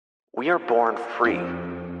We are born free,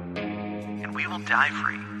 and we will die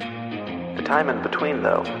free. The time in between,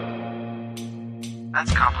 though,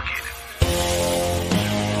 that's complicated.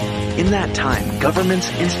 In that time,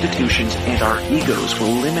 governments, institutions, and our egos will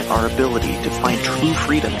limit our ability to find true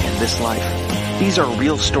freedom in this life. These are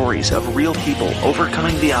real stories of real people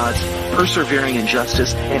overcoming the odds, persevering in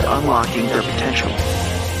justice, and unlocking their potential.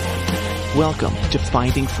 Welcome to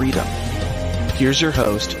Finding Freedom. Here's your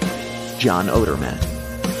host, John Oderman.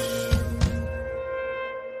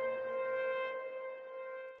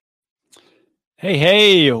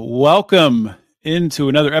 Hey, welcome into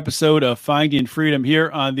another episode of Finding Freedom here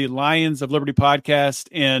on the Lions of Liberty podcast.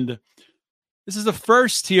 And this is the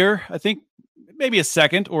first here, I think maybe a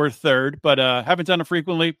second or a third, but haven't done it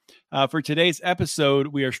frequently. For today's episode,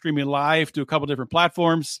 we are streaming live to a couple different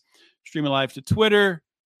platforms, streaming live to Twitter,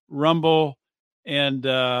 Rumble, and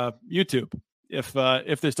YouTube. If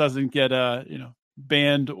this doesn't get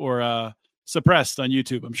banned or suppressed on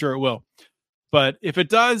YouTube, I'm sure it will. But if it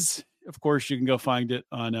does, of course, you can go find it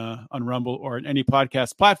on Rumble or on any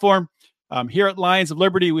podcast platform. Here at Lions of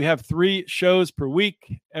Liberty, we have 3 shows per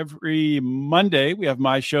week. Every Monday, we have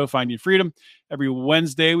my show, Finding Freedom. Every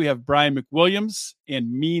Wednesday, we have Brian McWilliams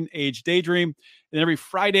and Mean Age Daydream. And every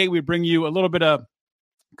Friday, we bring you a little bit of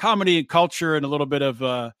comedy and culture and a little bit of,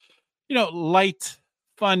 light,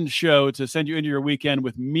 fun show to send you into your weekend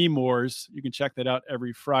with Memores. You can check that out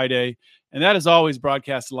every Friday. And that is always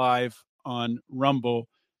broadcast live on Rumble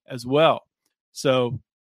as well. So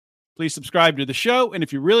please subscribe to the show. And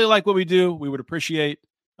if you really like what we do, we would appreciate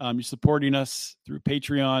you supporting us through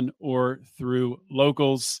Patreon or through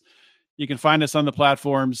Locals. You can find us on the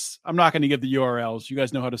platforms. I'm not going to give the URLs. You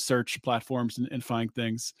guys know how to search platforms and find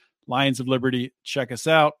things. Lions of Liberty, check us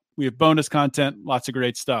out. We have bonus content, lots of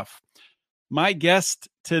great stuff. My guest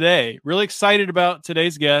today, really excited about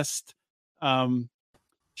today's guest.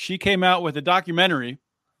 She came out with a documentary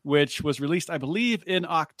which was released, I believe, in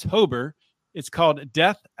October. It's called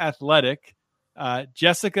Death Athletic.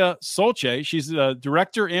 Jessica Solce, she's a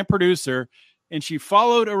director and producer, and she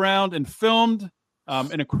followed around and filmed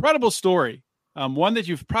an incredible story, one that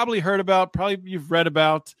you've probably heard about, probably you've read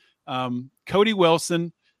about. Cody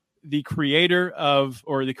Wilson, the creator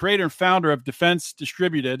and founder of Defense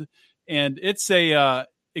Distributed, and it's a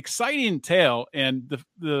exciting tale, and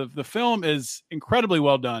the film is incredibly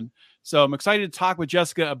well done. So I'm excited to talk with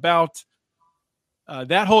Jessica about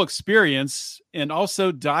that whole experience and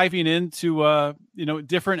also diving into,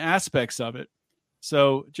 different aspects of it.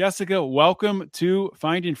 So Jessica, welcome to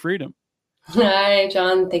Finding Freedom. Hi,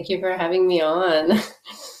 John. Thank you for having me on.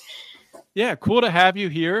 Yeah, cool to have you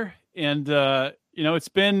here. And, it's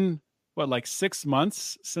been, 6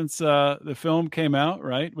 months since the film came out,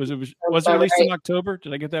 right? Was it released in October?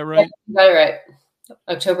 Did I get that right? Yeah, got it right.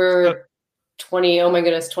 October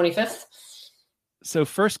 25th. So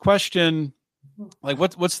first question,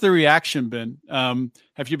 what's the reaction been?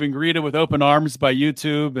 Have you been greeted with open arms by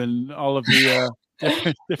YouTube and all of the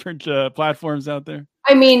different platforms out there?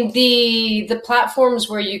 I mean, the platforms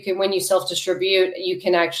where you can, when you self-distribute, you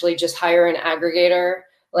can actually just hire an aggregator,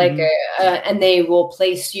 and they will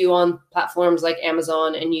place you on platforms like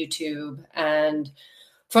Amazon and YouTube. And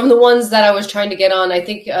from the ones that I was trying to get on, I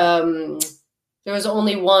think there was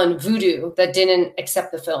only one, Vudu, that didn't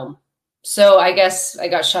accept the film. So I guess I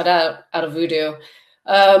got shut out of Vudu.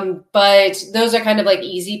 But those are kind of like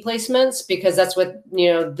easy placements because that's what,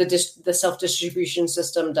 the self-distribution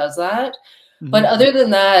system does that. Mm-hmm. But other than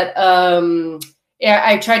that,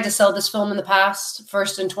 I tried to sell this film in the past,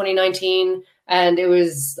 first in 2019. And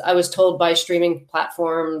I was told by streaming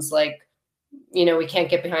platforms, we can't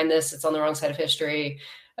get behind this. It's on the wrong side of history.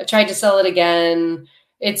 I tried to sell it again.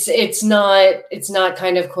 It's not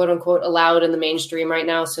kind of quote unquote allowed in the mainstream right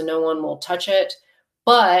now, so no one will touch it.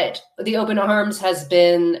 But the open arms has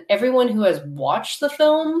been everyone who has watched the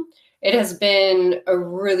film. It has been a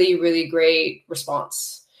really, really great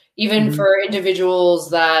response, even for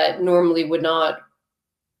individuals that normally would not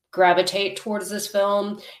gravitate towards this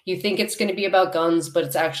film. You think it's going to be about guns, but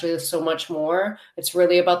it's actually so much more. It's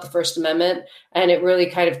really about the First Amendment, and it really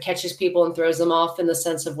kind of catches people and throws them off in the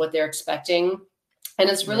sense of what they're expecting. And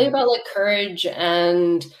it's really about courage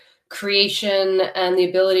and creation and the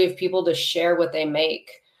ability of people to share what they make.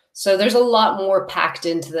 So there's a lot more packed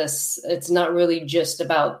into this. It's not really just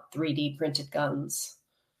about 3D printed guns.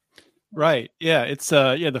 Right. Yeah. It's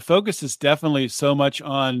the focus is definitely so much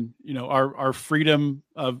on, our freedom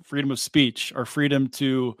of speech, our freedom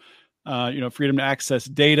to, freedom to access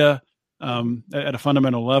data at a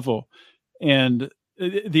fundamental level. And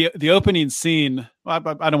the opening scene. I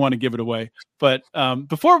don't want to give it away, but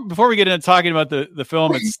before we get into talking about the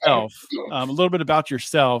film itself, a little bit about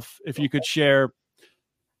yourself, if you could share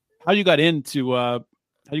how you got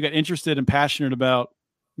interested and passionate about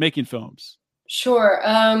making films. Sure.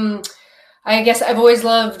 I guess I've always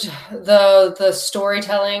loved the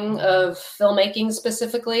storytelling of filmmaking,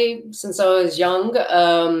 specifically since I was young.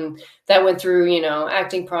 That went through,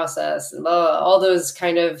 acting process and all those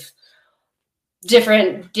kind of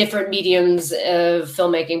different mediums of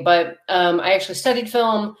filmmaking. But I actually studied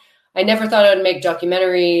film. I never thought I would make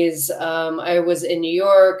documentaries. I was in New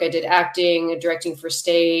York. I did acting, directing for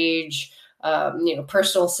stage,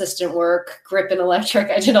 personal assistant work, grip and electric.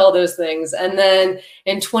 I did all those things. And then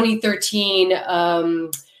in 2013, I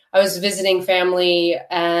was visiting family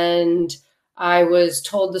and I was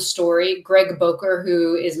told the story. Greg Boker,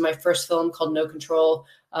 who is my first film called No Control,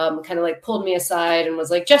 kind of like pulled me aside and was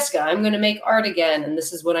like, Jessica, I'm going to make art again. And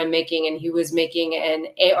this is what I'm making. And he was making an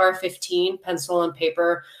AR-15 pencil and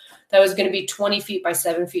paper that was going to be 20 feet by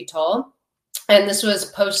 7 feet tall. And this was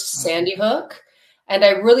post Sandy Hook. And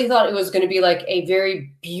I really thought it was going to be like a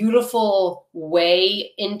very beautiful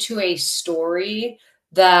way into a story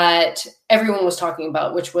that everyone was talking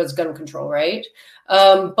about, which was gun control, right?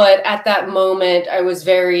 But at that moment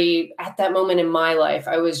in my life,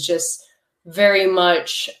 I was just very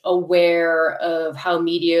much aware of how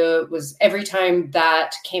media was. Every time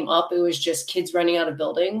that came up, it was just kids running out of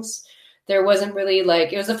buildings. There wasn't really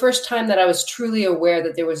it was the first time that I was truly aware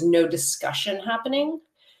that there was no discussion happening.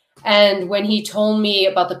 And when he told me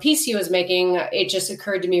about the piece he was making, it just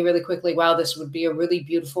occurred to me really quickly, wow, this would be a really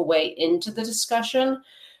beautiful way into the discussion.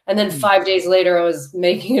 And then 5 days later, I was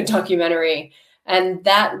making a documentary. And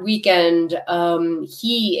that weekend,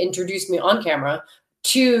 he introduced me on camera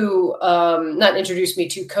to, not introduced me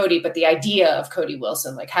to Cody, but the idea of Cody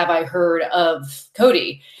Wilson. Like, have I heard of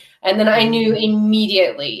Cody? And then I knew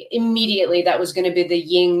immediately that was going to be the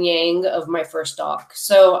yin yang of my first doc.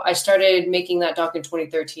 So I started making that doc in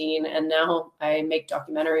 2013, and now I make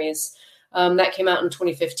documentaries. That came out in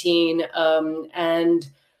 2015. And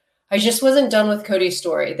I just wasn't done with Cody's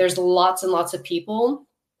story. There's lots and lots of people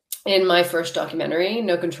in my first documentary,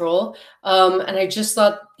 No Control. And I just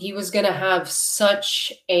thought he was going to have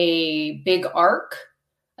such a big arc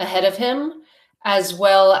ahead of him, as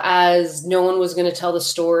well as no one was going to tell the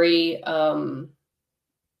story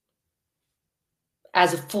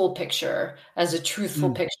as a full picture, as a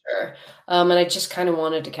truthful picture. And I just kind of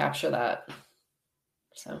wanted to capture that.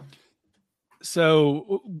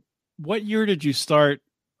 So what year did you start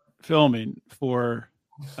filming for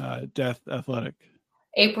Death Athletic?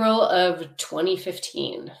 April of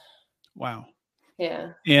 2015. Wow. Yeah.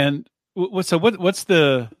 And what's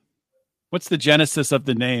the genesis of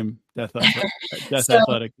the name Death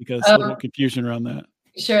Athletic? Because a little confusion around that.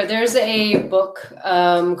 Sure. There's a book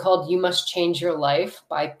called You Must Change Your Life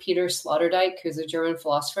by Peter Sloterdijk, who's a German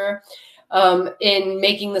philosopher. In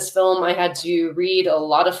making this film, I had to read a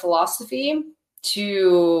lot of philosophy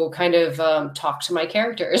to kind of talk to my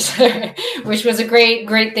characters, which was a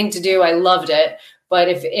great thing to do. I loved it. But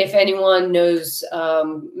if anyone knows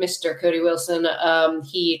Mr. Cody Wilson,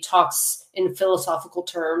 he talks in philosophical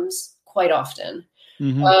terms quite often.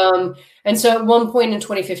 Mm-hmm. And so at one point in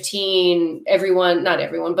 2015, not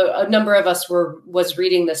everyone, but a number of us was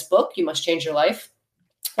reading this book, You Must Change Your Life.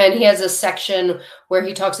 And he has a section where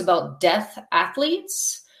he talks about death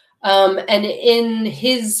athletes. And in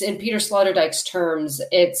Peter Sloterdijk's terms,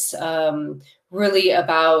 it's really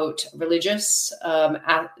about religious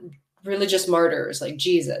martyrs like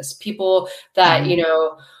Jesus, people that,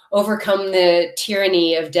 overcome the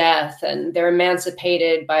tyranny of death, and they're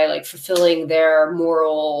emancipated by fulfilling their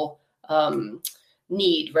moral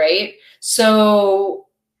need, right? So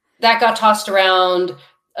that got tossed around.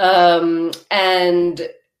 And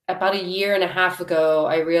about a year and a half ago,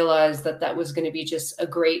 I realized that was going to be just a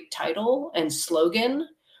great title and slogan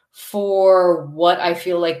for what I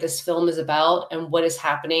feel like this film is about and what is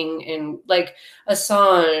happening in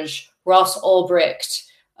Assange, Ross Ulbricht,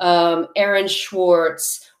 Aaron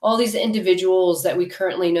Schwartz, all these individuals that we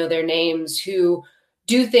currently know their names who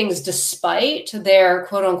do things despite their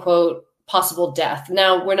quote unquote possible death.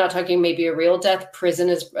 Now, we're not talking maybe a real death. Prison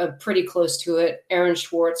is pretty close to it. Aaron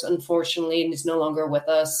Schwartz, unfortunately, is no longer with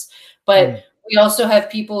us. But we also have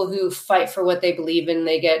people who fight for what they believe in.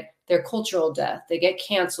 They get their cultural death. They get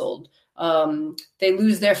canceled. They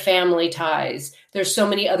lose their family ties. There's so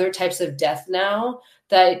many other types of death now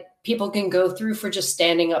that people can go through for just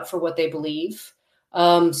standing up for what they believe.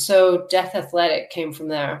 So Death Athletic came from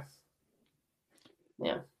there.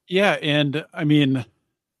 Yeah. Yeah. And I mean,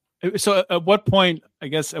 so at what point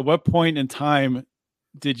in time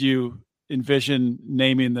did you envision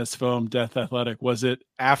naming this film Death Athletic? Was it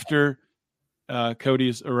after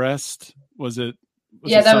Cody's arrest? Was it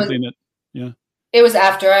Yeah, something that yeah? it was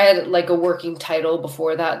after. I had like a working title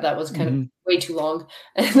before that. That was kind of way too long.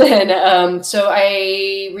 And then so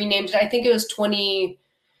I renamed it. I think it was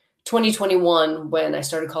 2021 when I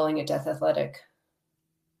started calling it Death Athletic.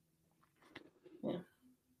 Yeah.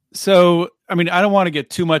 So, I mean, I don't want to get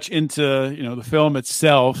too much into, the film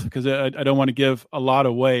itself because I don't want to give a lot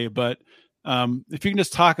away, but if you can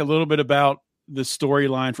just talk a little bit about the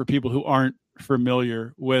storyline for people who aren't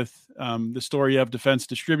familiar with the story of Defense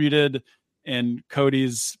Distributed and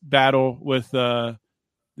Cody's battle with the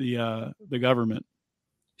government.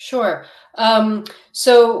 Sure.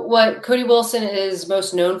 So what Cody Wilson is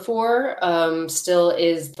most known for still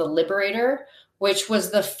is the Liberator, which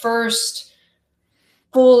was the first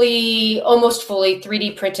almost fully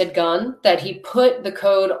 3D printed gun that he put the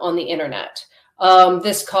code on the internet.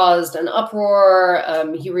 This caused an uproar.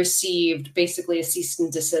 He received basically a cease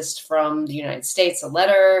and desist from the United States, a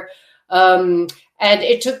letter. And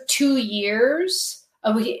it took 2 years.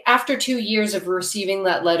 After 2 years of receiving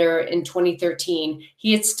that letter in 2013,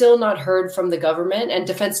 he had still not heard from the government, and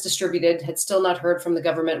Defense Distributed had still not heard from the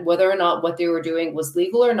government whether or not what they were doing was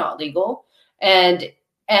legal or not legal. And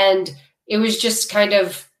it was just kind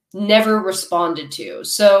of never responded to.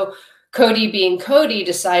 So Cody, being Cody,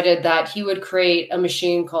 decided that he would create a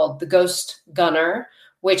machine called the Ghost Gunner,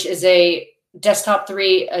 which is a desktop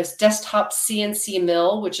CNC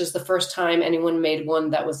mill, which is the first time anyone made one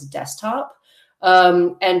that was a desktop.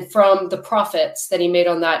 And from the profits that he made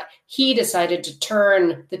on that, he decided to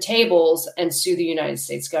turn the tables and sue the United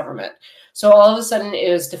States government. So all of a sudden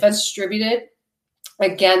it was Defense Distributed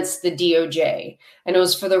against the DOJ. And it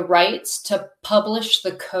was for the rights to publish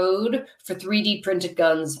the code for 3D printed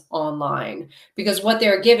guns online. Because what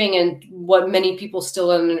they're giving, and what many people still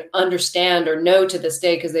understand or know to this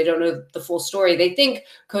day, because they don't know the full story, they think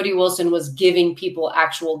Cody Wilson was giving people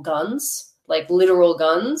actual guns, like literal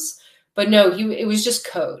guns. But no, it was just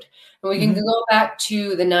code. And we can go back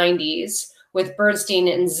to the 90s with Bernstein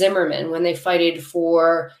and Zimmerman when they fighted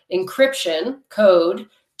for encryption code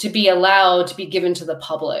to be allowed to be given to the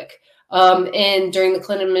public. And during the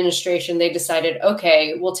Clinton administration, they decided,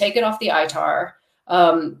 okay, we'll take it off the ITAR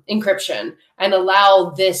encryption and allow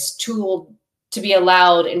this tool to be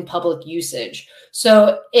allowed in public usage.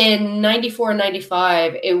 So in 94 and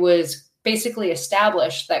 95, it was basically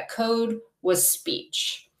established that code was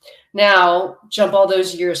speech. Now, jump all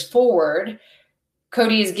those years forward,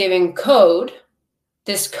 Cody is giving code.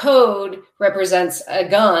 This code represents a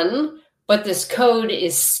gun, but this code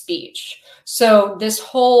is speech. So this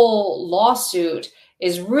whole lawsuit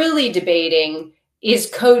is really debating, is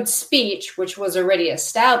code speech, which was already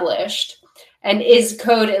established, and is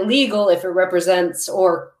code illegal if it represents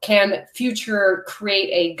or can future create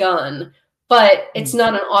a gun, but it's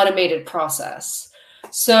not an automated process.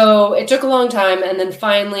 So it took a long time. And then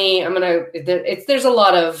finally, there's a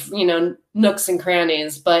lot of, nooks and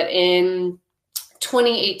crannies, but in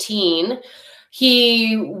 2018,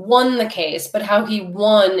 he won the case, but how he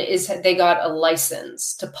won is they got a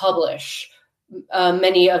license to publish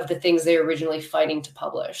many of the things they were originally fighting to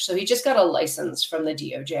publish. So he just got a license from the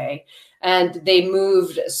DOJ, and they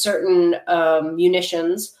moved certain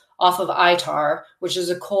munitions off of ITAR, which is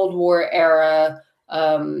a Cold War era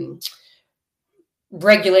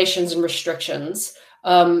regulations and restrictions,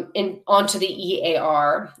 onto the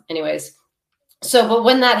EAR. Anyways, but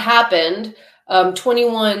when that happened,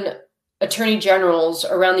 21 attorney generals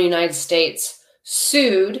around the United States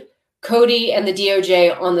sued Cody and the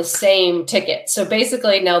DOJ on the same ticket. So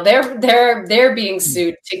basically now they're being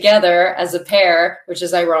sued together as a pair, which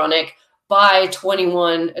is ironic, by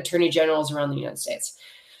 21 attorney generals around the United States.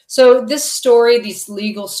 So this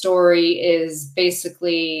legal story is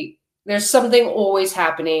basically, there's something always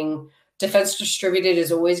happening. Defense Distributed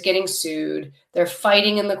is always getting sued. They're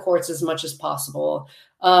fighting in the courts as much as possible.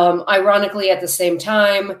 Ironically, at the same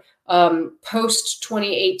time, post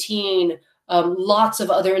 2018, lots of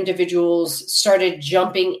other individuals started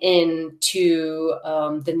jumping into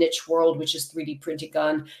the niche world, which is 3D printed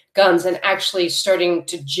guns, and actually starting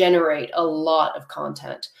to generate a lot of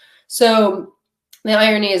content. So the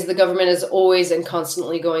irony is the government is always and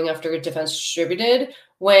constantly going after Defense Distributed,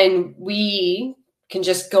 when we can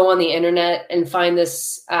just go on the internet and find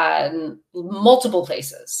this in multiple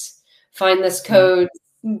places, find this code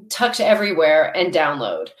tucked everywhere and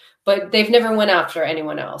download. But they've never went after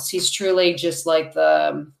anyone else. He's truly just like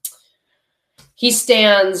he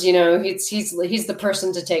stands, he's the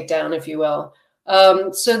person to take down, if you will.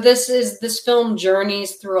 So this film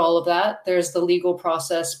journeys through all of that. There's the legal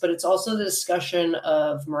process, but it's also the discussion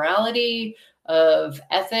of morality, of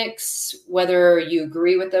ethics, whether you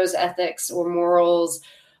agree with those ethics or morals,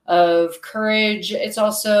 of courage. It's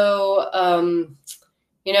also,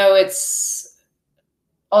 it's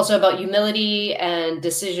also about humility and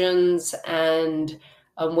decisions and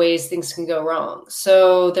ways things can go wrong.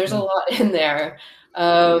 So there's a lot in there.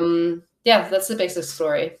 That's the basic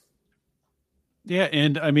story. Yeah.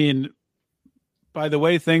 And I mean, by the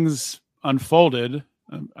way things unfolded,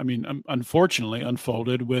 unfortunately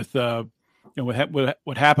unfolded with,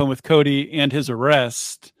 what happened with Cody and his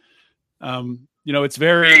arrest, it's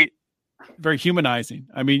very, very humanizing.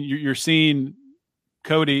 I mean, you're seeing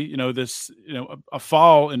Cody, a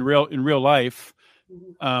fall in real life,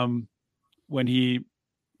 when he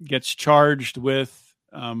gets charged with,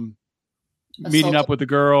 meeting up with a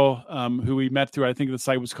girl, who we met through, I think the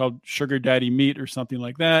site was called Sugar Daddy Meet or something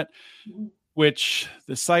like that, which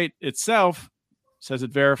the site itself says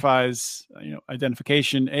it verifies,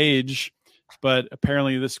 identification, age, but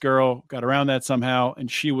apparently this girl got around that somehow,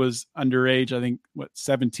 and she was underage, I think,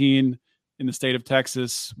 17 in the state of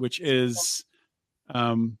Texas, which is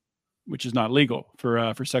not legal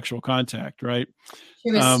for sexual contact, right?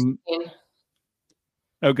 She was 16.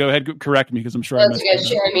 Oh, go ahead. Correct me, because I'm sure I messed that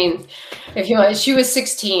up. If you want, she was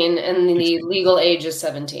 16 and the legal age is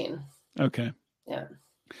 17. Okay. Yeah.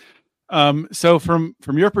 So from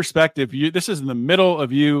your perspective, this is in the middle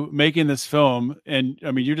of you making this film, and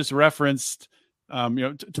I mean, you just referenced,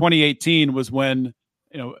 2018 was when,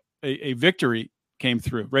 a victory came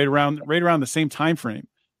through right around the same time frame,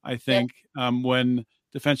 I think, when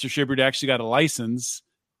Defense Distributed actually got a license,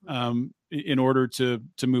 in order to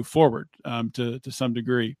move forward, to some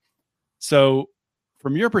degree. So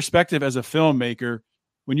from your perspective as a filmmaker,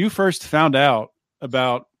 when you first found out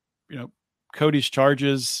about, Cody's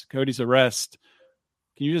charges, Cody's arrest,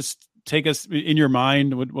 can you just take us in your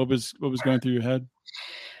mind? What was going through your head?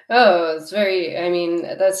 Oh,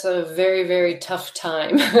 that's a very, very tough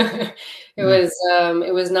time. It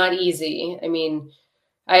was not easy. I mean,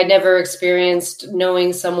 I had never experienced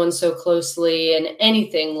knowing someone so closely and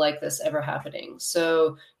anything like this ever happening.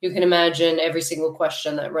 So you can imagine every single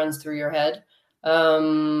question that runs through your head,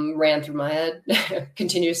 ran through my head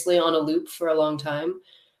continuously on a loop for a long time.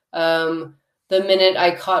 The minute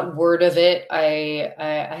I caught word of it, I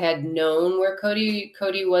had known where Cody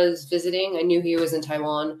was visiting. I knew he was in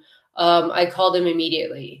Taiwan. I called him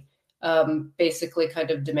immediately, basically kind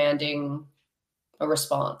of demanding a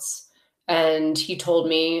response. And he told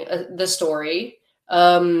me the story.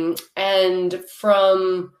 And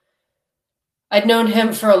I'd known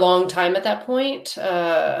him for a long time at that point,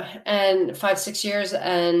 and 5-6 years,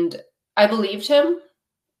 and I believed him.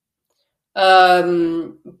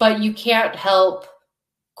 But you can't help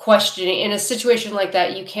questioning in a situation like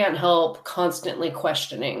that. You can't help constantly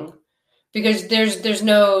questioning, because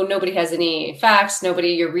nobody has any facts.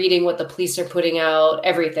 You're reading what the police are putting out,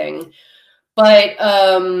 everything. But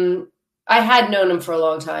I had known him for a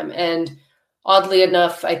long time. And oddly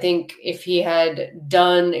enough, I think if he had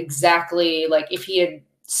done exactly, like if he had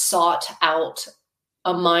sought out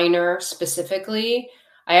a minor specifically,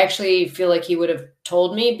 I actually feel like he would have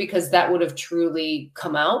told me, because that would have truly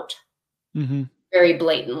come out very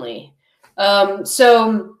blatantly.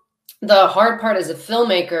 So the hard part as a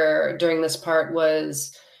filmmaker during this part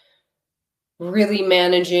was really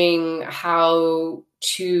managing how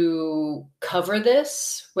to cover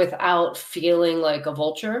this without feeling like a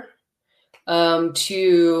vulture. Let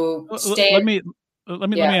me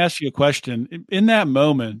ask you a question. In that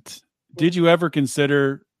moment, did you ever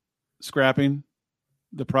consider scrapping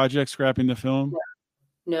the project, scrapping the film?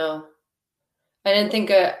 No, I didn't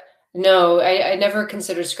think. No, I never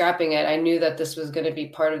considered scrapping it. I knew that this was going to be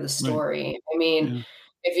part of the story. Right. I mean,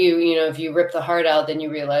 if you rip the heart out, then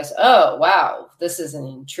you realize, oh wow, this is an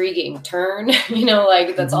intriguing turn.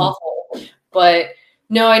 That's awful. But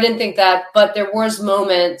no, I didn't think that. But there was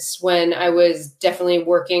moments when I was definitely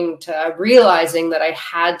working to realizing that I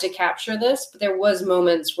had to capture this. But there was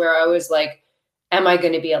moments where I was like, am I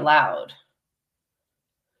going to be allowed?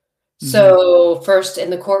 So first in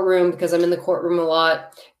the courtroom, because I'm in the courtroom a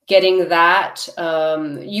lot, getting that,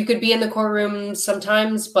 you could be in the courtroom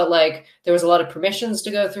sometimes, but like there was a lot of permissions to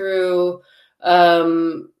go through.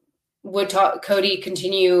 Would Cody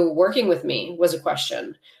continue working with me was a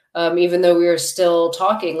question. Even though we were still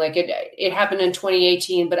talking, like it happened in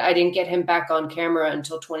 2018, but I didn't get him back on camera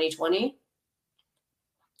until 2020,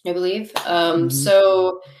 I believe.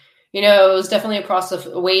 So, it was definitely a process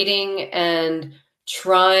of waiting and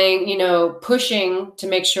trying, pushing to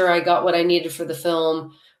make sure I got what I needed for the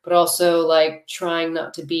film, but also like trying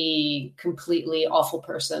not to be completely awful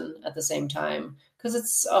person at the same time, because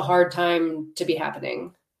it's a hard time to be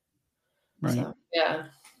happening. Right. So, yeah.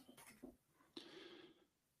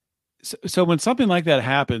 So when something like that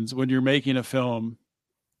happens, when you're making a film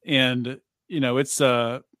and, it's,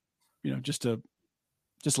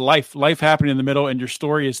 just life happening in the middle and your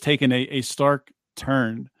story has taken a stark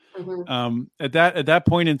turn. Mm-hmm. At that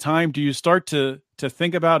point in time, do you start to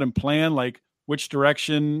think about and plan like which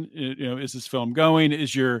direction, is this film going?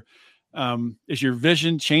 Is your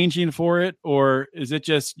vision changing for it, or is it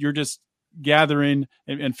just, you're just gathering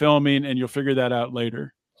and filming and you'll figure that out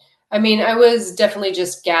later? I mean, I was definitely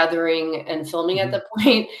just gathering and filming at Mm-hmm.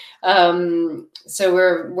 the point. So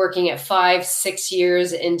we're working at 5-6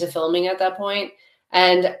 years into filming at that point.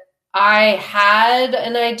 And I had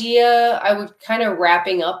an idea. I was kind of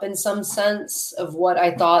wrapping up in some sense of what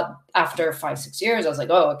I thought after 5-6 years. I was like,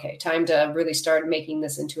 oh, okay, time to really start making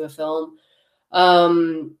this into a film.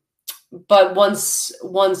 But once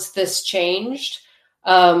this changed,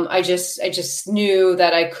 I just knew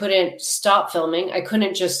that I couldn't stop filming. I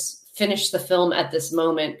couldn't just finish the film at this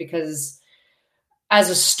moment, because as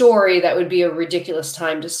a story, that would be a ridiculous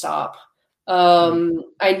time to stop.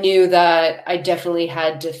 I knew that I definitely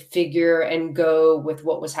had to figure and go with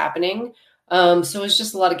what was happening. So it was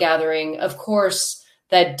just a lot of gathering. Of course,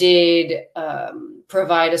 that did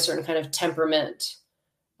provide a certain kind of temperament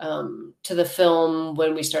to the film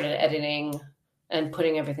when we started editing and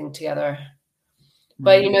putting everything together.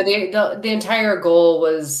 But the entire goal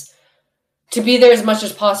was to be there as much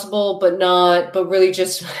as possible, but really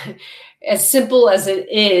just as simple as it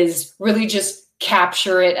is, really just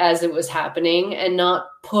capture it as it was happening and not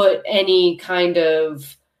put any kind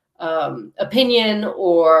of opinion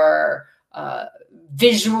or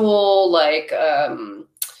visual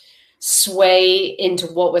sway into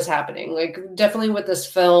what was happening. Like, definitely with this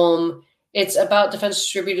film, it's about Defense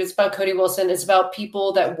Distributed. It's about Cody Wilson. It's about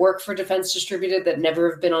people that work for Defense Distributed that never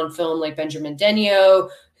have been on film, like Benjamin Denio,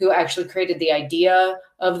 who actually created the idea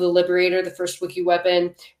of the Liberator, the first wiki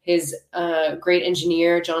weapon. His great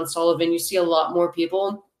engineer, John Sullivan. You see a lot more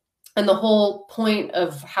people. And the whole point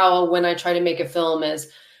of how, when I try to make a film, is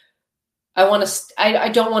I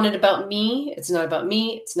don't want it about me. It's not about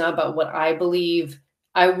me. It's not about what I believe.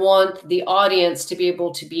 I want the audience to be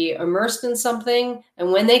able to be immersed in something,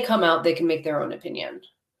 and when they come out, they can make their own opinion.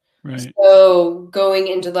 Right. So going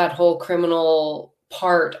into that whole criminal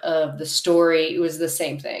part of the story, it was the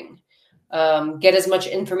same thing. Get as much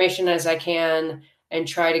information as I can and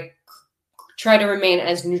try to remain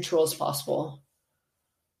as neutral as possible.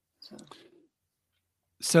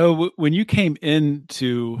 So when you came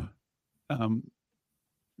into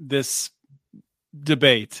this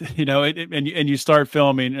debate, and you start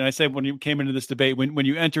filming, and I say, when you came into this debate, when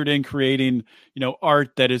you entered in creating,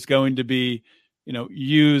 art that is going to be,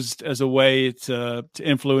 used as a way to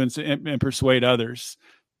influence and persuade others,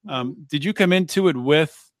 did you come into it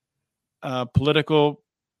with political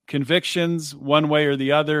convictions one way or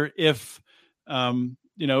the other? If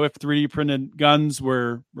 3D printed guns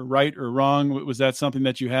were right or wrong, was that something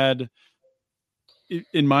that you had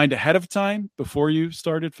in mind ahead of time before you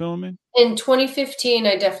started filming? In 2015,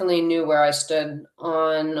 I definitely knew where I stood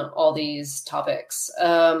on all these topics.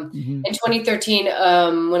 In 2013,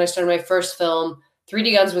 when I started my first film,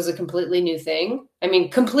 3D guns was a completely new thing. I mean,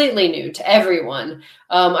 completely new to everyone.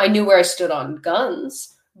 I knew where I stood on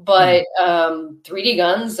guns, but 3D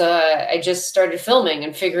guns, I just started filming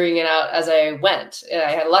and figuring it out as I went.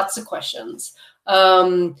 I had lots of questions.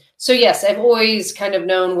 So yes, I've always kind of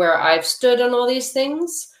known where I've stood on all these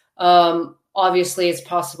things. Obviously,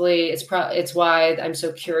 it's why I'm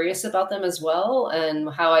so curious about them as well, and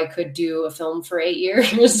how I could do a film for 8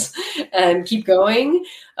 years and keep going.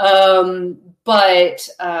 But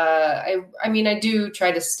I mean, I do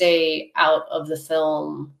try to stay out of the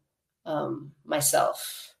film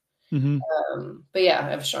myself. But yeah, I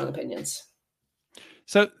have strong opinions.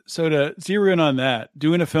 So to zero in on that,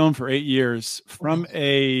 doing a film for 8 years from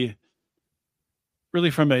a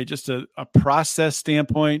just a process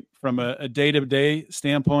standpoint, from a day-to-day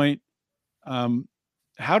standpoint,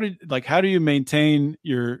 how do you maintain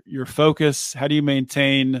your focus? How do you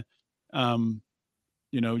maintain,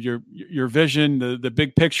 your vision, the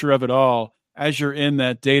big picture of it all, as you're in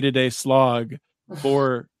that day-to-day slog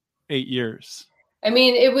for 8 years? I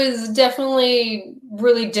mean, it was definitely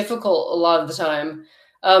really difficult a lot of the time,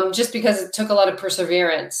 just because it took a lot of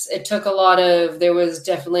perseverance. There was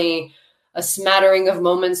definitely a smattering of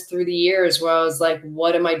moments through the years where I was like,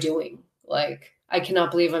 what am I doing? Like, I cannot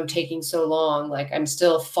believe I'm taking so long. Like, I'm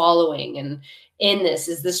still following and in this?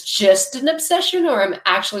 Is this just an obsession, or I'm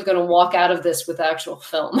actually going to walk out of this with actual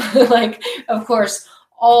film? Like, of course,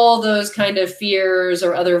 all those kind of fears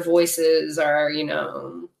or other voices are,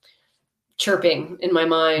 chirping in my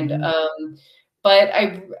mind.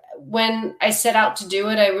 But when I set out to do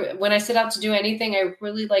it, when I set out to do anything, I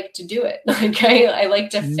really like to do it. Like I like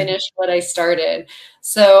to finish what I started.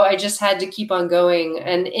 So I just had to keep on going.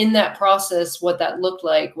 And in that process, what that looked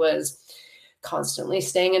like was constantly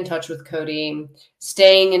staying in touch with Cody,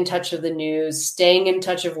 staying in touch of the news, staying in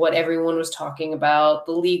touch of what everyone was talking about,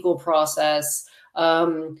 the legal process,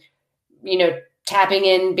 tapping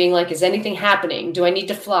in, being like, is anything happening? Do I need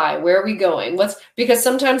to fly? Where are we going? Because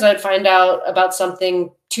sometimes I'd find out about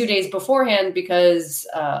something 2 days beforehand because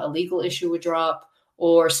a legal issue would drop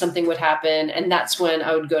or something would happen. And that's when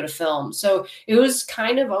I would go to film. So it was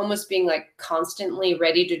kind of almost being like constantly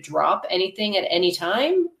ready to drop anything at any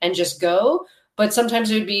time and just go. But sometimes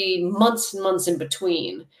it would be months and months in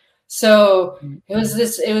between. So it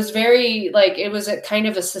was very like, it was a kind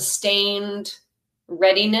of a sustained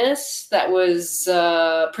readiness that was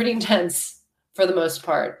pretty intense for the most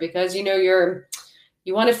part, because you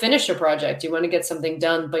want to finish a project, you want to get something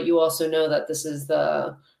done, but you also know that this is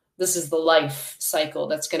the life cycle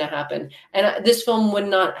that's going to happen, and this film would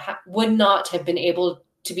not have been able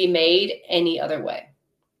to be made any other way.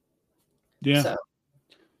 I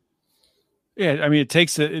mean, it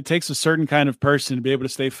takes a certain kind of person to be able to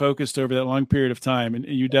stay focused over that long period of time, and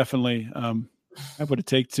you definitely have what it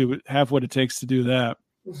takes to do that.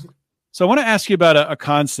 So I want to ask you about a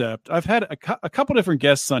concept. I've had a couple different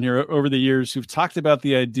guests on here over the years who've talked about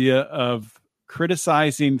the idea of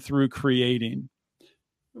criticizing through creating.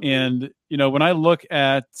 And, when I look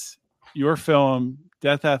at your film,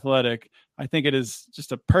 Death Athletic, I think it is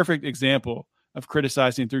just a perfect example of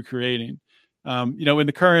criticizing through creating. In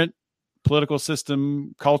the current political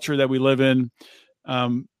system, culture that we live in,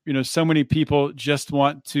 so many people just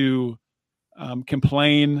want to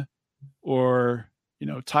complain or,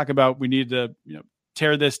 talk about we need to,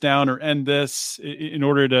 tear this down or end this in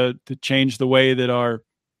order to change the way that our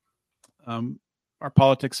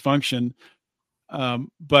politics function.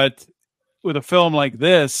 But with a film like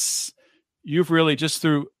this, you've really just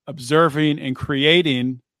through observing and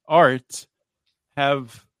creating art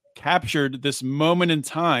have captured this moment in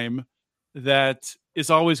time that is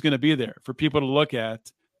always going to be there for people to look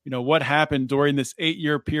at, what happened during this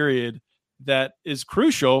 8-year period that is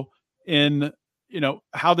crucial in,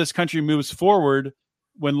 how this country moves forward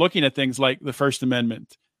when looking at things like the First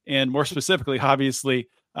Amendment, and more specifically, obviously,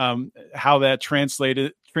 how that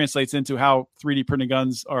translates into how 3D printed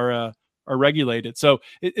guns are regulated. So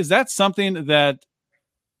is that something that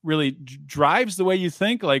really drives the way you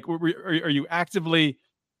think? Like, are you actively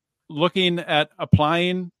looking at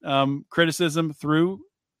applying criticism through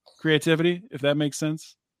creativity, if that makes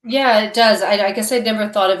sense? Yeah, it does. I guess I'd never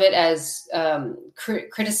thought of it as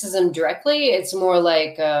criticism directly. It's more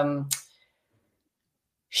like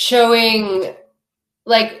showing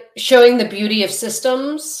the beauty of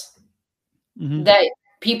systems that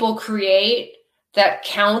people create that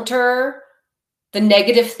counter the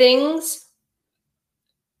negative things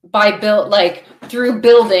through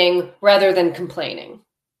building rather than complaining.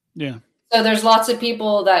 Yeah. So there's lots of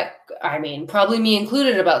people that, probably me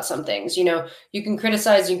included, about some things, you can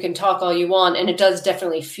criticize, you can talk all you want, and it does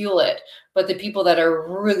definitely fuel it. But the people that are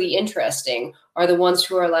really interesting are the ones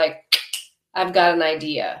who are like, I've got an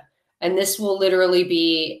idea. And this will literally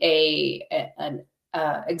be an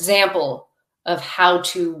example of how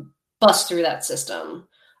to bust through that system.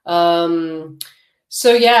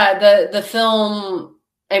 So yeah, the film,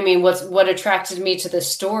 what attracted me to this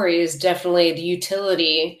story is definitely the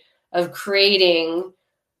utility of creating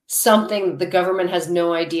something the government has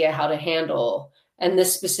no idea how to handle. And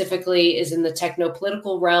this specifically is in the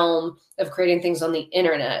techno-political realm of creating things on the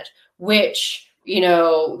internet, which,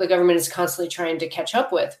 the government is constantly trying to catch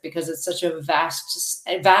up with because it's such a vast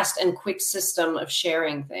and quick system of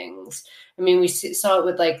sharing things. We saw it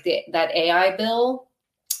with that AI bill,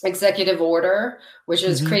 executive order, which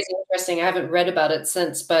is crazy interesting. I haven't read about it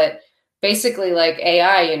since, but basically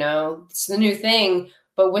AI, it's the new thing.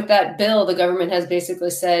 But with that bill, the government has basically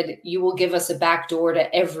said, you will give us a backdoor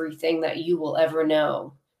to everything that you will ever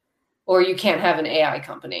know, or you can't have an AI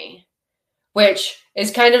company, which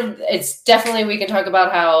is it's definitely, we can talk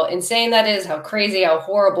about how insane that is, how crazy, how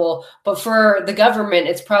horrible. But for the government,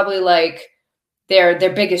 it's probably their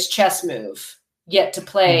biggest chess move yet to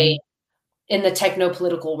play in the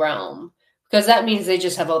techno-political realm, because that means they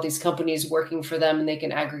just have all these companies working for them and they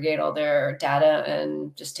can aggregate all their data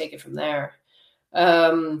and just take it from there.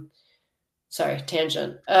 sorry,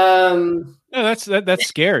 tangent. No, that's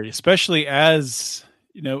scary, especially as,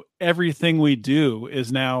 everything we do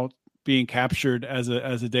is now being captured as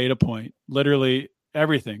a data point. Literally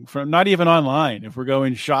everything, from not even online. If we're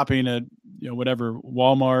going shopping at, whatever,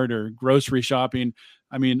 Walmart or grocery shopping,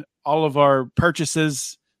 I mean, all of our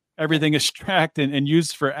purchases, everything is tracked and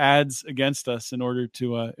used for ads against us in order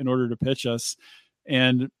to pitch us.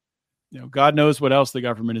 And, God knows what else the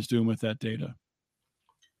government is doing with that data.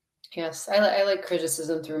 Yes, I like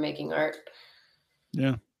criticism through making art.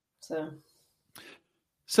 Yeah.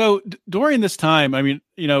 So during this time, I mean,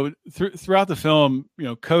 throughout the film,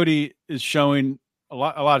 Cody is showing a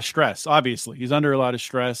lot of stress. Obviously, he's under a lot of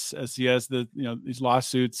stress as he has these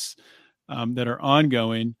lawsuits that are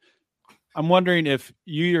ongoing. I'm wondering if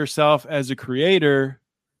you yourself, as a creator,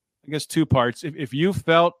 I guess two parts, if you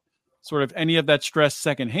felt sort of any of that stress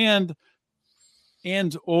secondhand,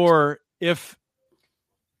 and or if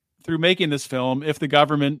through making this film, if the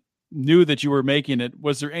government knew that you were making it,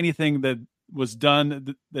 was there anything that was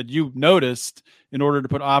done that you noticed in order to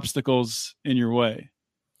put obstacles in your way?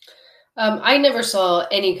 I never saw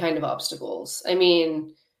any kind of obstacles. I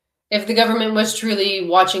mean, if the government was truly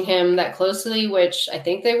watching him that closely, which I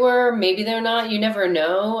think they were, maybe they're not, you never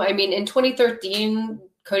know. I mean, in 2013,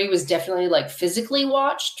 Cody was definitely like physically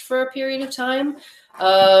watched for a period of time.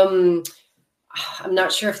 I'm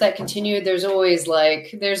not sure if that continued. There's always,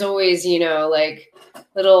 like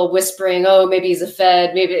little whispering, oh, maybe he's a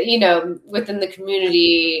Fed, maybe, within the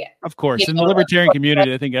community. Of course. In the libertarian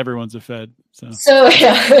community, I think everyone's a Fed. So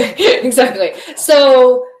yeah, exactly.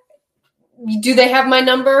 So do they have my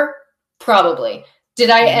number? Probably. Did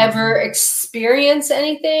I ever experience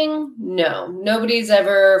anything? No. Nobody's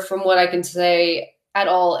ever, from what I can say at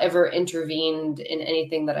all, ever intervened in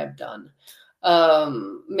anything that I've done.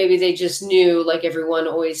 Maybe they just knew, like everyone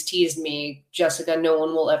always teased me, Jessica, no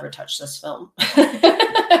one will ever touch this film.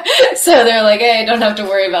 So they're like, hey, don't have to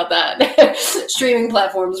worry about that. Streaming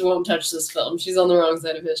platforms won't touch this film. She's on the wrong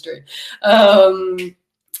side of history. You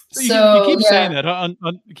keep saying that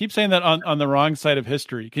on the wrong side of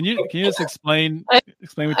history. Can you just explain what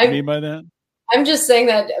you mean by that? I'm just saying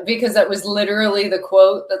that because that was literally the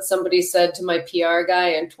quote that somebody said to my PR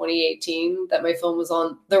guy in 2018, that my film was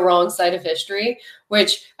on the wrong side of history,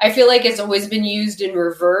 which I feel like it's always been used in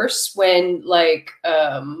reverse when, like,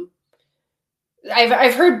 I've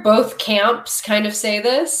heard both camps kind of say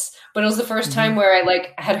this, but it was the first time where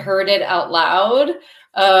I had heard it out loud.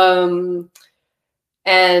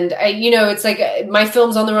 And it's like my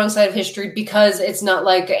film's on the wrong side of history because it's not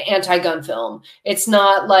like an anti-gun film. It's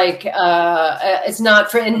not like it's not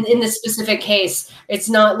for in this specific case. It's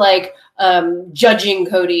not like judging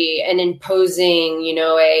Cody and imposing,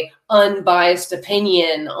 a unbiased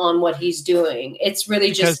opinion on what he's doing. It's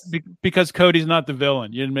really because Cody's not the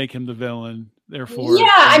villain. You didn't make him the villain. Therefore, yeah.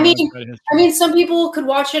 I mean, some people could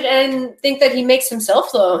watch it and think that he makes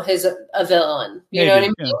himself a villain. You know what I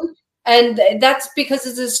mean? Yeah. And that's because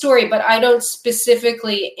it's a story, but I don't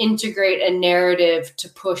specifically integrate a narrative to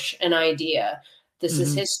push an idea. This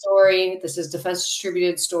is his story. This is Defense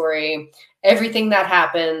Distributed story. Everything that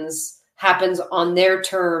happens on their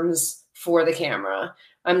terms for the camera.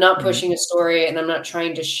 I'm not pushing a story, and I'm not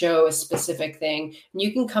trying to show a specific thing. And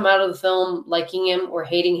you can come out of the film liking him or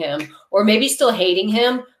hating him, or maybe still hating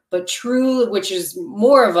him, but truly, which is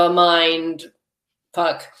more of a mind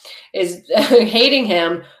fuck, is hating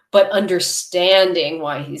him, but understanding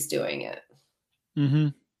why he's doing it.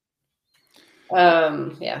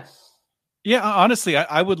 Yeah. Yeah. Honestly,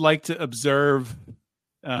 I would like to observe,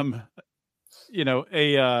 a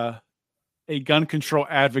gun control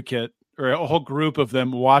advocate or a whole group of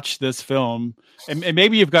them watch this film, and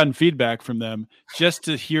maybe you've gotten feedback from them just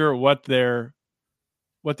to hear what their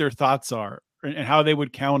thoughts are and how they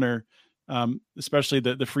would counter, especially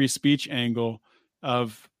the free speech angle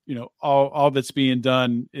of, all that's being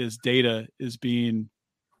done is data is being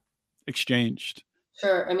exchanged.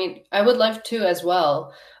 Sure. I mean, I would love to as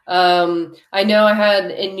well. I know I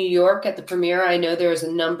had in New York at the premiere, I know there's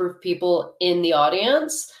a number of people in the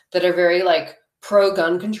audience that are very pro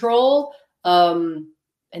gun control. And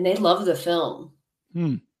they love the film.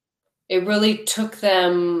 It really took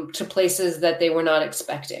them to places that they were not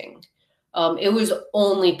expecting. It was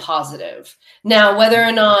only positive. Now, whether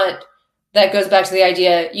or not that goes back to the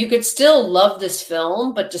idea, you could still love this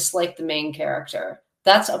film, but dislike the main character.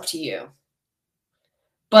 That's up to you.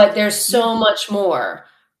 But there's so much more.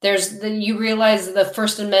 You realize the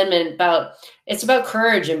First Amendment it's about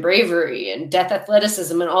courage and bravery and death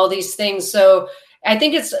athleticism and all these things. So I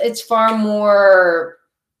think it's far more.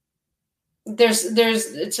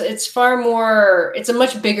 It's far more. It's a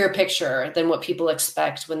much bigger picture than what people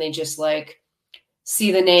expect when they just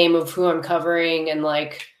see the name of who I'm covering and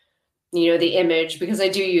like, the image, because I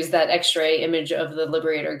do use that X-ray image of the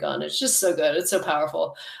Liberator gun. It's just so good. It's so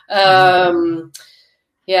powerful.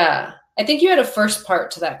 Yeah. I think you had a first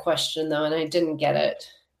part to that question though, and I didn't get it.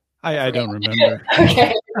 I don't remember.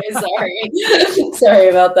 Okay. Sorry. Sorry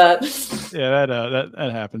about that. Yeah,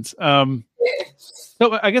 that happens.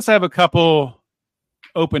 So I guess I have a couple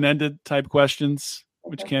open-ended type questions,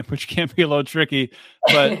 which can be a little tricky,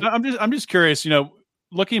 but I'm just curious,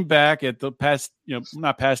 looking back at the past,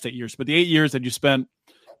 not past 8 years, but the 8 years that you spent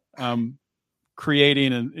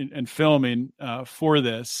creating and filming for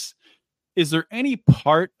this, is there any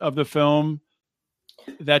part of the film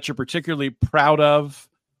that you're particularly proud of?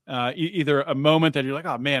 Either a moment that you're like,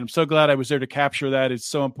 oh man, I'm so glad I was there to capture that. It's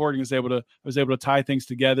so important. I was able to tie things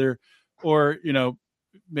together, or,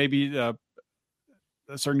 maybe a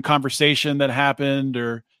certain conversation that happened,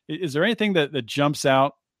 or is there anything that jumps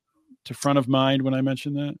out to front of mind when I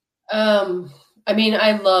mention that? I mean,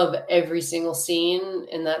 I love every single scene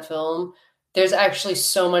in that film. There's actually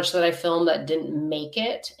so much that I filmed that didn't make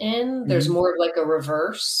it in. There's more of like a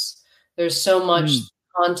reverse. There's so much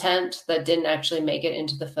content that didn't actually make it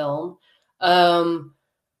into the film.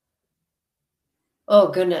 Oh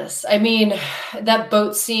goodness. I mean, that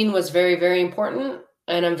boat scene was very, very important,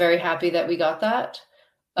 and I'm very happy that we got that.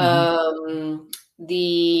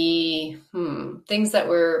 The things that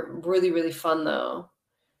were really, really fun though.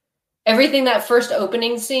 Everything, that first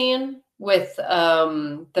opening scene with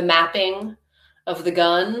the mapping of the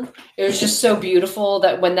gun, it was just so beautiful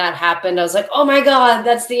that when that happened, I was like, oh my God,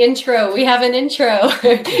 that's the intro. We have an intro.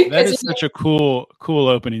 That is such a cool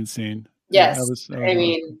opening scene. Yes. That was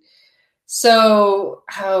awesome. So,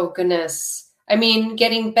 oh goodness. I mean,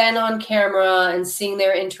 getting Ben on camera and seeing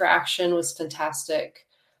their interaction was fantastic.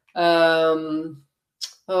 I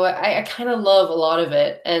kind of love a lot of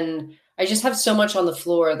it. And I just have so much on the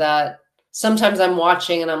floor that sometimes I'm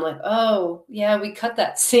watching and I'm like, oh yeah, we cut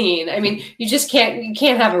that scene. I mean, you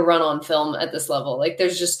can't have a run on film at this level. Like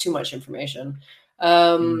there's just too much information.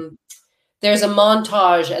 There's a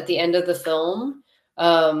montage at the end of the film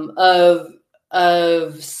of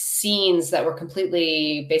scenes that were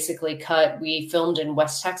completely basically cut. We filmed in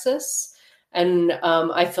West Texas, and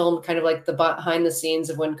I filmed kind of like the behind the scenes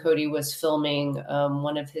of when Cody was filming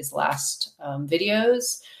one of his last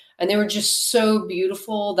videos. And they were just so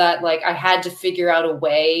beautiful that like I had to figure out a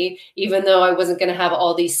way, even though I wasn't going to have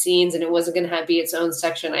all these scenes and it wasn't going to be its own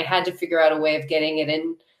section. I had to figure out a way of getting it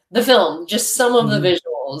in the film, just some of the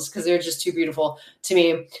visuals, because they were just too beautiful to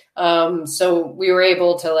me. So we were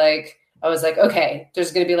able to I was like, okay,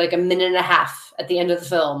 there's going to be like a minute and a half at the end of the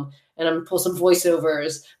film, and I'm going to pull some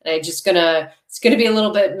voiceovers, and it's going to be a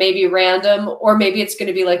little bit maybe random, or maybe it's going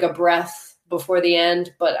to be like a breath before the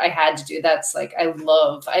end, but I had to do that's like I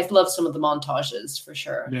love some of the montages for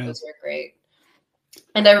sure. Yeah. Those were great.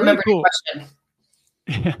 And I remember your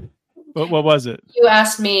question. What was it? You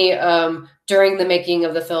asked me during the making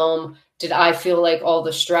of the film, did I feel like all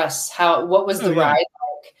the stress? What was the ride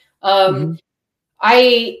like?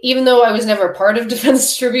 Even though I was never part of Defense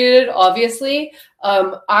Distributed, obviously,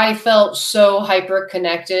 I felt so hyper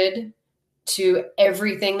connected to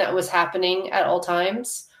everything that was happening at all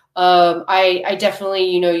times. I definitely,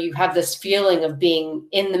 you have this feeling of being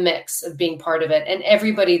in the mix, of being part of it. And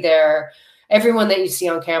everybody there, everyone that you see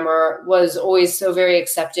on camera was always so very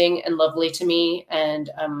accepting and lovely to me. And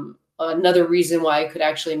another reason why I could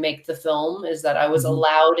actually make the film is that I was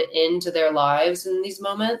allowed into their lives in these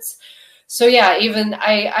moments. So yeah, even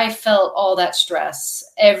I felt all that stress,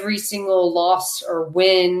 every single loss or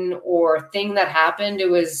win or thing that happened.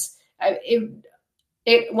 It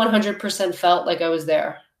 100% felt like I was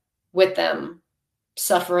there with them,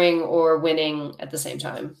 suffering or winning at the same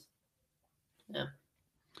time. Yeah.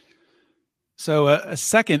 So a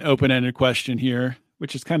second open-ended question here,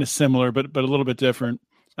 which is kind of similar, but a little bit different.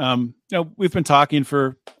 We've been talking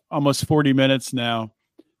for almost 40 minutes now.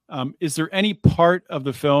 Is there any part of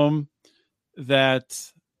the film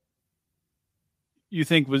that you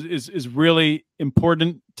think is really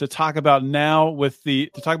important to talk about now to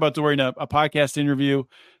talk about during a podcast interview,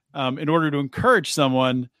 in order to encourage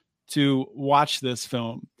someone to watch this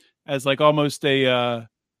film as like almost a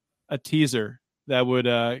teaser that would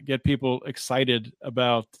get people excited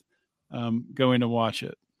about going to watch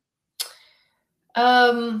it?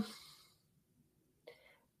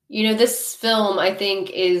 This film, I think,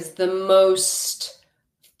 is the most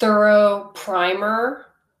thorough primer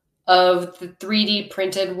of the 3D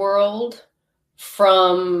printed world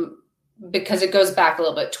because it goes back a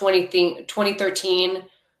little bit, 2013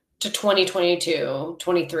 to 2022,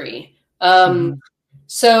 23.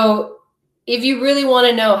 So if you really want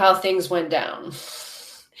to know how things went down,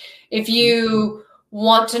 if you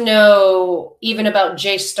want to know even about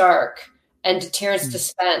Jay Stark and Terrence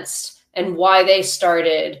Dispense and why they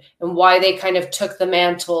started and why they kind of took the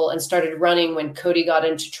mantle and started running when Cody got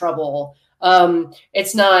into trouble,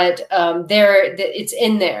 it's not there. It's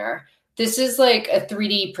in there. This is like a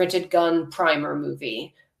 3D printed gun primer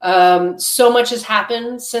movie. So much has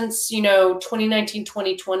happened since, 2019,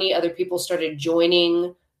 2020, other people started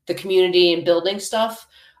joining the community and building stuff.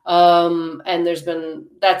 And there's been,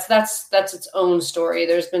 that's its own story.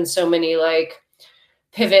 There's been so many like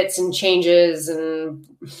pivots and changes and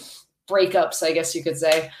breakups, I guess you could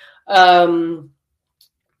say. But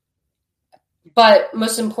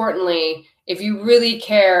most importantly, if you really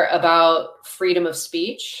care about freedom of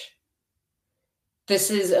speech,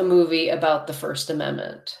 this is a movie about the First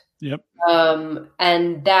Amendment. Yep.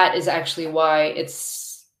 And that is actually why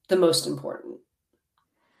it's the most important.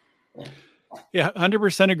 Yeah,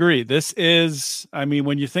 100% agree. This is, I mean,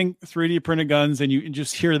 when you think 3D printed guns and you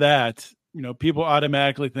just hear that, people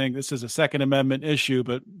automatically think this is a Second Amendment issue,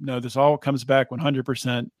 but no, this all comes back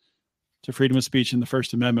 100% to freedom of speech and the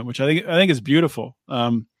First Amendment, which I think is beautiful.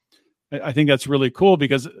 I think that's really cool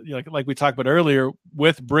because, like we talked about earlier,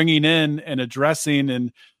 with bringing in and addressing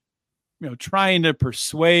and trying to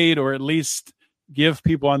persuade or at least give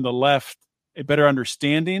people on the left a better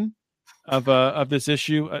understanding of this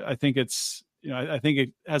issue. I think it's I think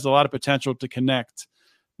it has a lot of potential to connect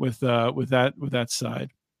with that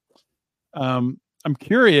side. I'm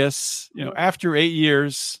curious, after 8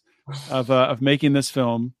 years of making this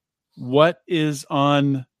film, what is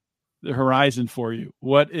on the horizon for you?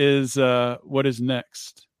 What is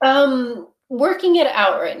next? Working it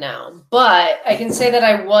out right now, but I can say that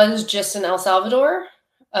I was just in El Salvador.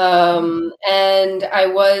 And I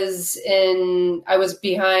was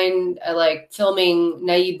behind filming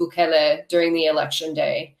Nayib Bukele during the election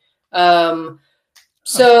day.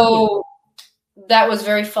 So that was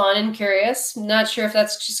very fun and curious. Not sure if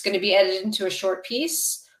that's just going to be edited into a short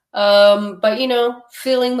piece. But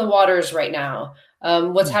feeling the waters right now.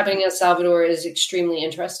 What's happening in El Salvador is extremely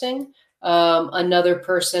interesting. Another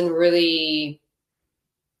person really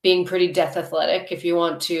being pretty death athletic, if you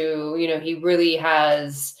want to, he really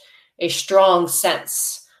has a strong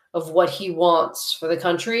sense of what he wants for the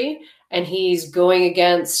country. And he's going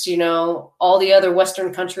against, all the other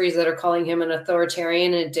Western countries that are calling him an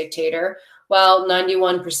authoritarian and a dictator. Well,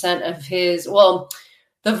 91% of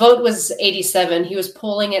the vote was 87. He was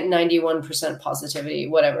polling at 91% positivity,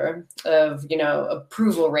 whatever, of,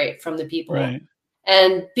 approval rate from the people. Right.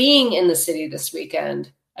 And being in the city this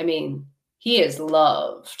weekend, I mean, he is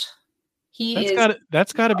loved.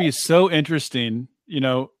 That's got to be so interesting,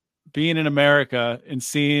 being in America and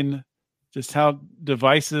seeing just how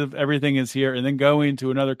divisive everything is here, and then going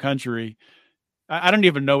to another country. I don't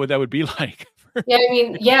even know what that would be like.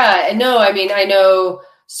 I know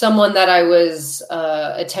someone that I was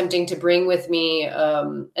attempting to bring with me,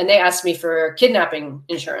 and they asked me for kidnapping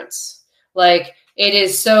insurance. Like, it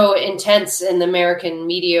is so intense in the American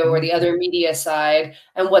media or the other media side,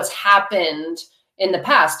 and what's happened in the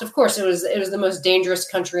past. Of course, it was the most dangerous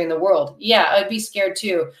country in the world. Yeah, I'd be scared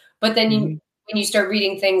too. But then when you start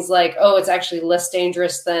reading things like, oh, it's actually less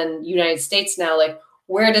dangerous than United States now, like,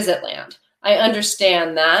 where does it land? I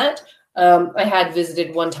understand that. I had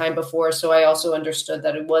visited one time before, so I also understood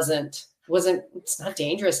that it's not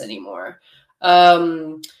dangerous anymore.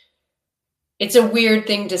 It's a weird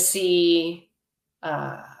thing to see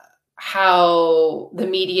how the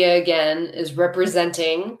media again is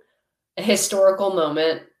representing a historical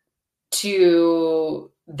moment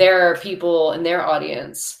to their people and their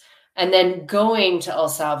audience, and then going to El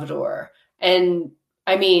Salvador. And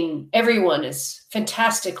I mean, everyone is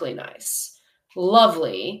fantastically nice,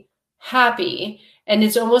 lovely, happy. And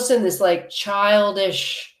it's almost in this like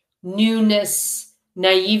childish newness,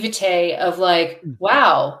 naivete of like,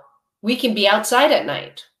 wow, we can be outside at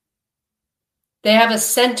night. They have a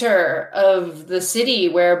center of the city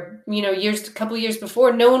where, a couple of years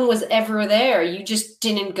before, no one was ever there. You just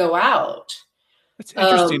didn't go out. It's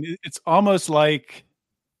interesting. It's almost like,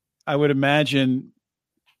 I would imagine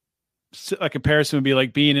a comparison would be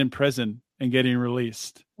like being in prison and getting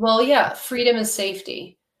released. Well, yeah, freedom is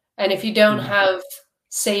safety. And if you don't have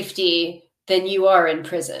safety, then you are in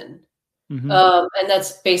prison. And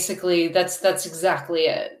that's basically, that's exactly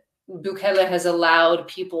it. Bukele has allowed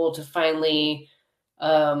people to finally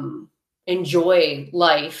enjoy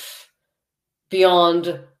life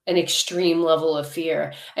beyond an extreme level of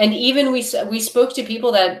fear. And even we spoke to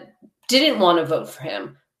people that didn't want to vote for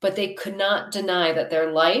him, but they could not deny that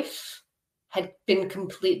their life had been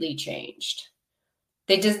completely changed.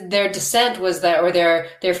 their dissent was that, or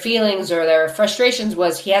their feelings or their frustrations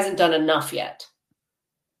was he hasn't done enough yet.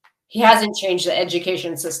 He hasn't changed the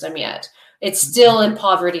education system yet. It's still in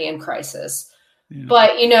poverty and crisis. Yeah.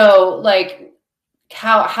 But, like,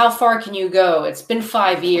 how far can you go? It's been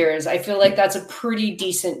 5 years. I feel like that's a pretty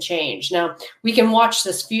decent change. Now, we can watch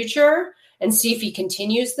this future and see if he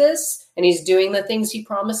continues this and he's doing the things he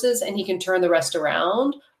promises and he can turn the rest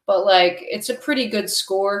around. But, like, it's a pretty good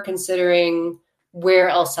score considering where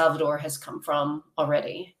El Salvador has come from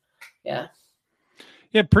already. Yeah.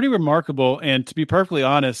 Yeah, pretty remarkable. And to be perfectly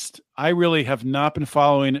honest, I really have not been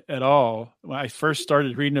following it at all when I first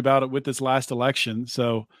started reading about it with this last election.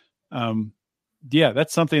 So, yeah,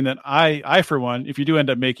 that's something that I for one, if you do end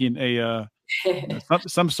up making a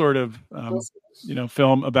some sort of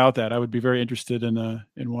film about that, I would be very interested in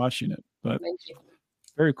watching it. But thank you.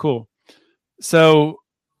 Very cool. So,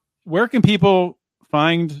 where can people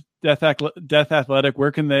find Death Athletic?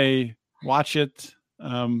 Where can they watch it?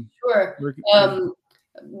 Sure.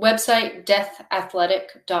 Website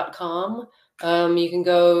deathathletic.com. You can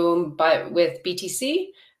go buy with BTC,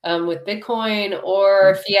 with Bitcoin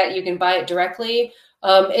or fiat. You can buy it directly.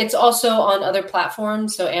 It's also on other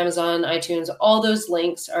platforms, so Amazon, iTunes. All those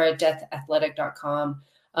links are at deathathletic.com.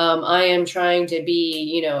 I am trying to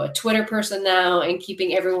be, a Twitter person now and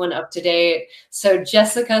keeping everyone up to date. So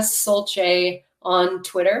Jessica Solce on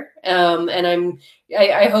Twitter. And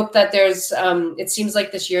I hope that there's, it seems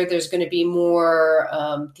like this year there's going to be more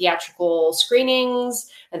theatrical screenings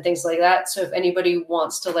and things like that. So if anybody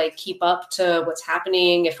wants to like keep up to what's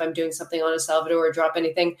happening, if I'm doing something on El Salvador or drop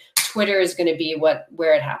anything, Twitter is going to be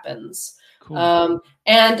where it happens. Cool.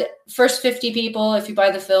 And first 50 people, if you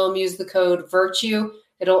buy the film, use the code VIRTUE.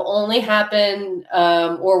 It'll only happen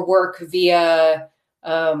or work via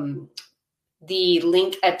the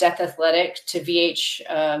link at Death Athletic to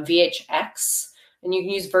VHX, and you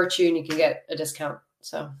can use Virtue and you can get a discount.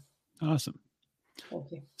 So awesome.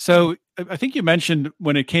 Thank you. So I think you mentioned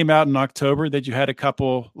when it came out in October that you had a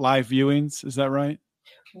couple live viewings. Is that right?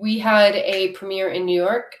 We had a premiere in New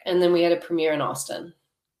York, and then we had a premiere in Austin.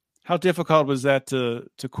 How difficult was that to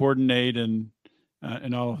coordinate and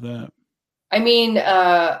all of that? I mean,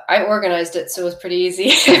 I organized it, so it was pretty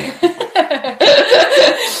easy.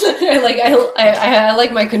 I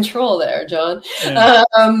like my control there, John. Yeah.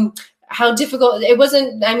 How difficult it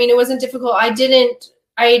wasn't. I mean, it wasn't difficult.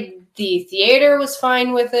 The theater was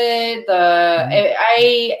fine with it.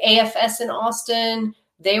 AFS in Austin,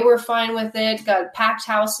 they were fine with it. Got packed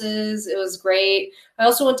houses. It was great. I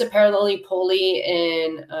also went to Paralelní Poli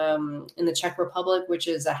in the Czech Republic, which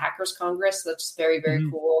is a hackers congress. That's very, very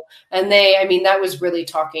cool. And that was really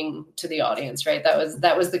talking to the audience, right?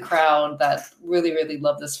 That was the crowd that really, really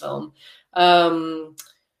loved this film.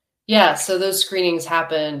 Yeah, so those screenings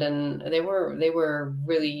happened, and they were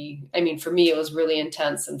really. I mean, for me, it was really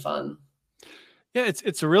intense and fun. Yeah,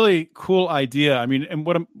 it's a really cool idea. I mean, and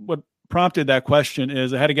what prompted that question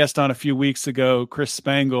is I had a guest on a few weeks ago, Chris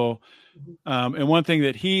Spangle, and one thing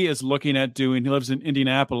that he is looking at doing, he lives in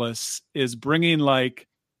Indianapolis, is bringing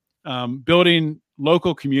building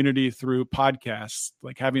local community through podcasts,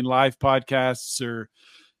 like having live podcasts or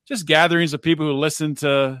just gatherings of people who listen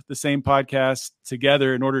to the same podcast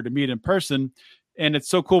together in order to meet in person. And it's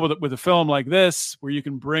so cool with a film like this, where you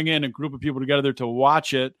can bring in a group of people together to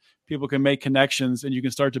watch it. People can make connections and you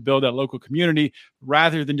can start to build that local community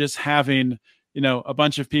rather than just having, a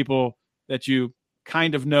bunch of people that you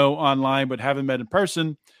kind of know online, but haven't met in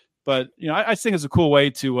person. But, I think it's a cool way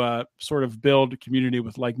to sort of build a community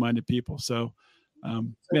with like-minded people. So,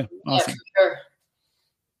 awesome. Yeah, for sure.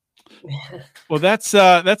 Well, that's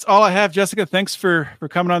all I have, Jessica. Thanks for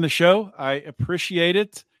coming on the show. I appreciate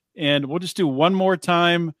it. And we'll just do one more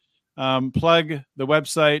time. Plug the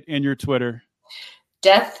website and your Twitter.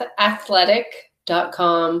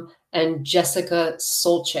 deathathletic.com and Jessica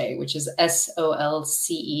Solce, which is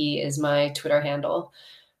SOLCE, is my Twitter handle.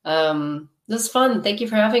 This is fun. Thank you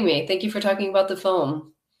for having me. Thank you for talking about the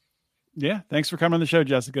film. Yeah. Thanks for coming on the show,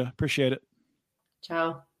 Jessica. Appreciate it.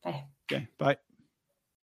 Ciao. Bye. Okay. Bye.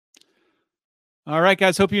 All right,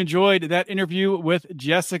 guys. Hope you enjoyed that interview with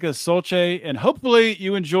Jessica Solce, and hopefully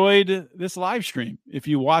you enjoyed this live stream if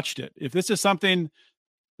you watched it. If this is something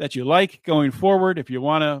that you like going forward, if you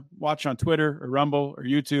want to watch on Twitter or Rumble or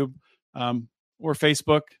YouTube or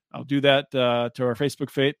Facebook, I'll do that to our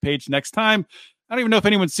Facebook page next time. I don't even know if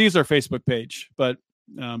anyone sees our Facebook page, but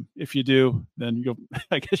if you do, then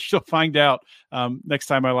I guess you'll find out next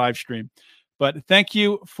time I live stream. But thank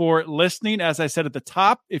you for listening. As I said at the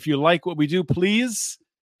top, if you like what we do, please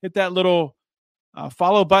hit that little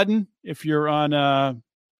follow button. If you're on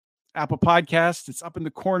Apple Podcasts. It's up in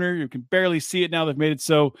the corner. You can barely see it now. They've made it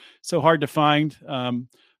so hard to find.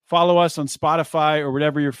 Follow us on Spotify or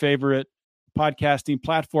whatever your favorite podcasting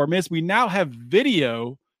platform is. We now have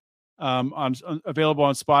video available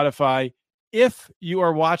on Spotify if you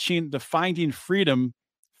are watching the Finding Freedom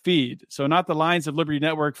feed. So not the Lions of Liberty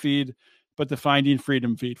Network feed, but the Finding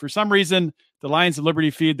Freedom feed. For some reason, the Lions of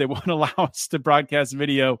Liberty feed, they won't allow us to broadcast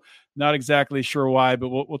video. Not exactly sure why, but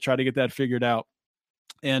we'll try to get that figured out.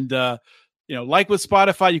 And, like with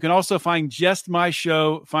Spotify, you can also find just my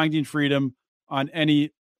show, Finding Freedom, on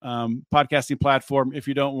any podcasting platform if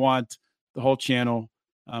you don't want the whole channel.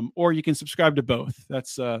 Or you can subscribe to both.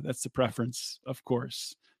 That's the preference, of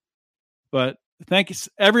course. But thank you,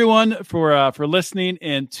 everyone, for listening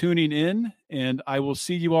and tuning in. And I will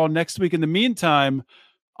see you all next week. In the meantime,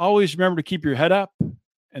 always remember to keep your head up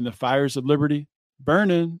and the fires of liberty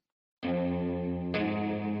burning.